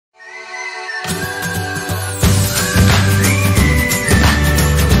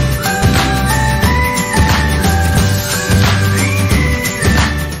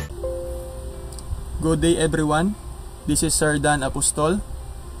Good day everyone, this is Sir Dan Apostol.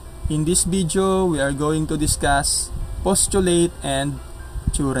 In this video, we are going to discuss Postulate and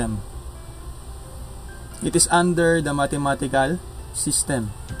Theorem. It is under the mathematical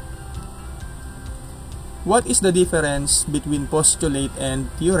system. What is the difference between postulate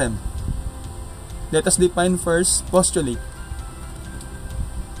and theorem? Let us define first postulate.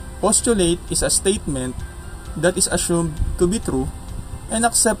 Postulate is a statement that is assumed to be true and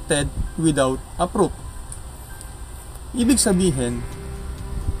accepted without a proof. Ibig sabihin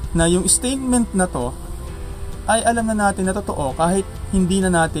na yung statement na to ay alam na natin na totoo kahit hindi na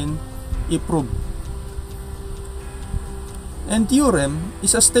natin i-prove. And theorem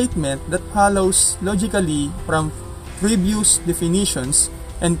is a statement that follows logically from previous definitions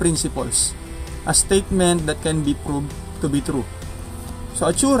and principles. A statement that can be proved to be true. So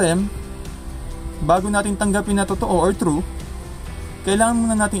a theorem, bago natin tanggapin na totoo or true, kailangan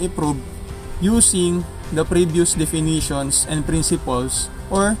muna natin i-prove using the previous definitions and principles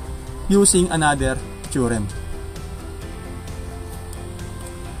or using another theorem.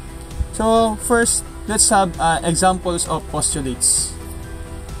 So first, let's have examples of postulates.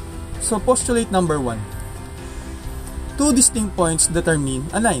 So postulate number 1. Two distinct points determine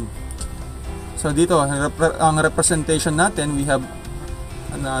a line. So dito, ang representation natin, we have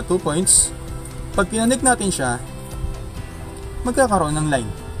 2 points. Pag kinonect natin siya, magkakaroon ng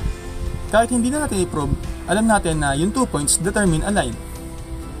line. Kahit hindi na natin i-prove, alam natin na yung 2 points determine a line.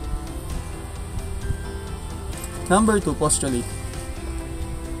 Number 2 postulate.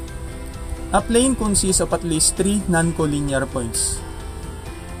 A plane consists of at least 3 non-collinear points.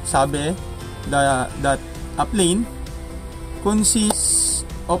 Sabi that a plane consists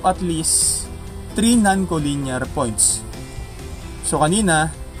of at least 3 non-collinear points. So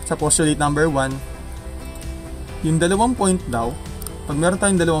kanina, sa postulate number 1, yung 2 point daw, pag meron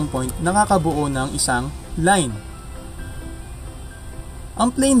tayong 2 point, nakakabuo ng isang line.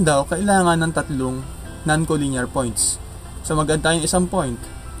 Ang plane daw, kailangan ng 3 non-collinear points. So mag-add tayong isang point.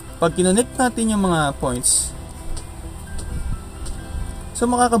 Pag kinonect natin yung mga points, so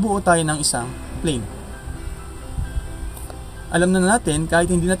makakabuo tayo ng isang plane. Alam na natin,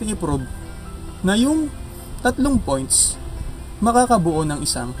 kahit hindi natin i-prove, na yung 3 points, makakabuo ng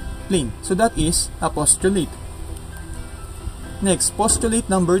isang plane. So that is a postulate. Next, postulate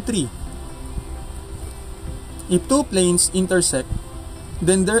number 3. If 2 planes intersect,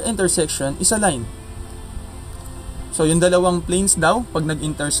 then their intersection is a line. So yung 2 planes daw, pag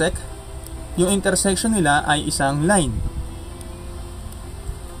nag-intersect, yung intersection nila ay isang line.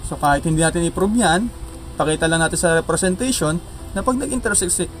 So kahit hindi natin i-prove yan, pakita lang natin sa representation na pag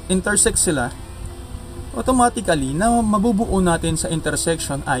nag-intersect sila, automatically na mabubuo natin sa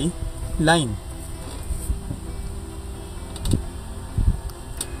intersection ay line.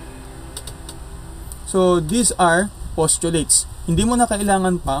 So these are postulates. Hindi mo na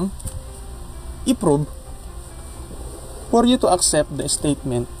kailangan pang i-prove for you to accept the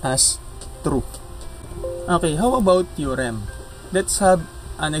statement as true. Okay, how about theorem? Let's have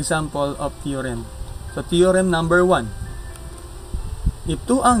an example of theorem. So theorem number 1. If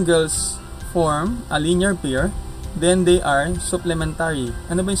 2 angles form a linear pair, then they are supplementary.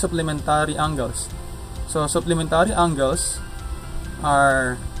 Ano ba yung supplementary angles? So supplementary angles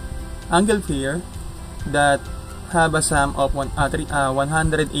are angle pair that have a sum of 180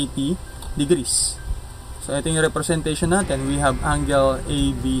 degrees. So ito yung representation natin. We have angle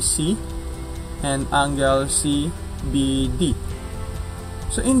ABC and angle CBD.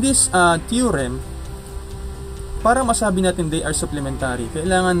 So in this theorem, para masabi natin they are supplementary,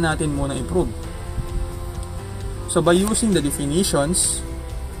 kailangan natin muna i-prove. So by using the definitions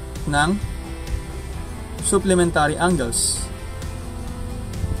ng supplementary angles.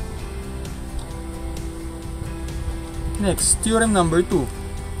 Next, theorem number 2.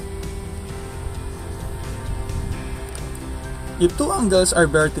 If 2 angles are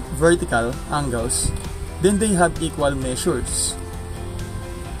vertical angles, then they have equal measures.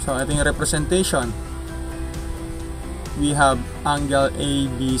 So ito yung representation. We have angle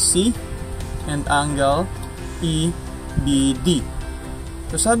ABC and angle EBD.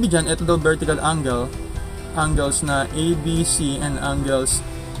 So sabi dyan, ito daw vertical angle, angles na ABC and angles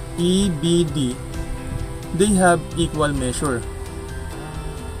EBD, they have equal measure.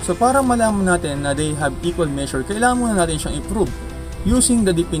 So para malaman natin na they have equal measure, kailangan muna natin siyang i-prove using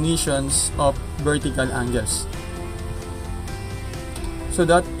the definitions of vertical angles. So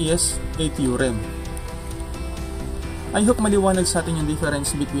that is a theorem. I hope maliwanag sa atin yung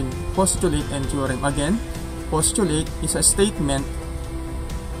difference between postulate and theorem. Again, postulate is a statement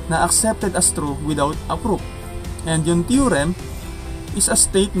na accepted as true without a proof. And yung theorem is a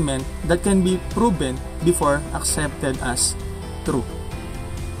statement that can be proven before accepted as true.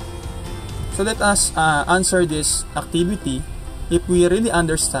 So let us answer this activity if we really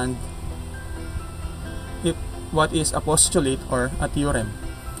understand what is a postulate or a theorem.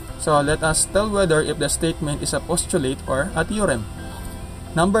 So let us tell whether if the statement is a postulate or a theorem.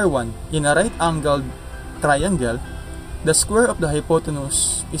 Number 1. In a right-angled triangle, the square of the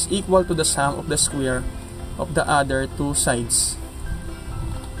hypotenuse is equal to the sum of the square of the other two sides.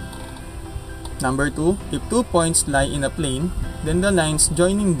 Number 2. If 2 points lie in a plane, then the lines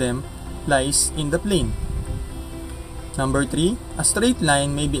joining them lies in the plane. Number 3. A straight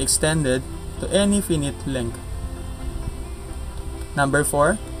line may be extended to any finite length. Number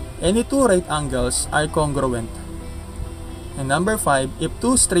 4. Any two right angles are congruent. And number 5. If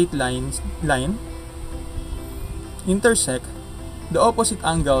two straight lines intersect, the opposite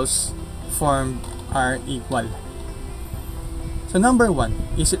angles formed are equal. So number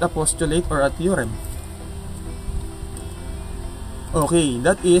 1, is it a postulate or a theorem? Okay,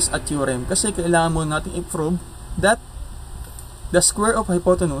 that is a theorem kasi kailangan mo natin i-prove that the square of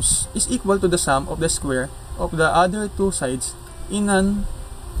hypotenuse is equal to the sum of the square of the other two sides in an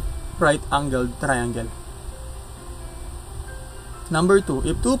right-angled triangle. Number 2,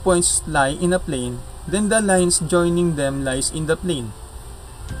 if 2 points lie in a plane, then the lines joining them lies in the plane.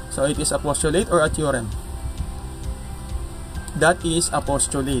 So it is a postulate or a theorem? That is a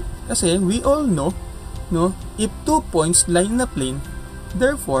postulate. Kasi we all know, if 2 points lie in a plane,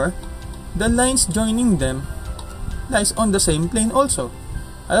 therefore, the lines joining them lies on the same plane also.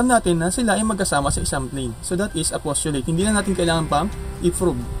 Alam natin na sila ay magkasama sa isang plane. So that is a postulate. Hindi na natin kailangan pang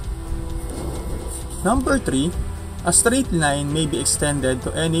i-prove. Number 3, a straight line may be extended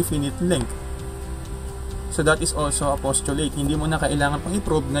to any finite length. So that is also a postulate. Hindi mo na kailangan pang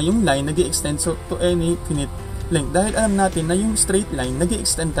i-prove na yung line nag-i-extend to any finite length. Dahil alam natin na yung straight line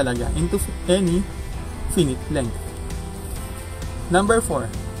nag-i-extend talaga into any finite length. Number 4,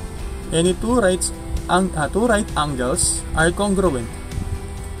 any two right angles are congruent.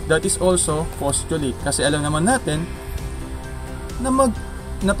 That is also postulate. Kasi alam naman natin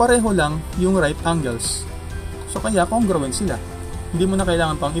na pareho lang yung right angles. So kaya congruent sila. Hindi mo na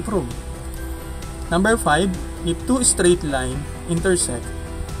kailangan pang i-prove. Number 5, if two straight line intersect,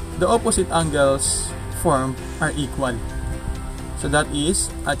 the opposite angles formed are equal. So that is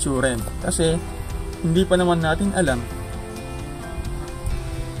a theorem. Kasi hindi pa naman natin alam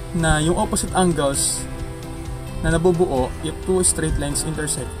na yung opposite angles na nabubuo if two straight lines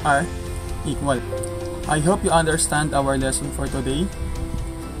intersect are equal. I hope you understand our lesson for today.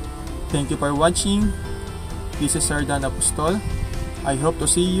 Thank you for watching. This is Sir Dan Apostol. I hope to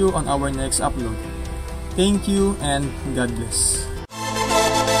see you on our next upload. Thank you and God bless.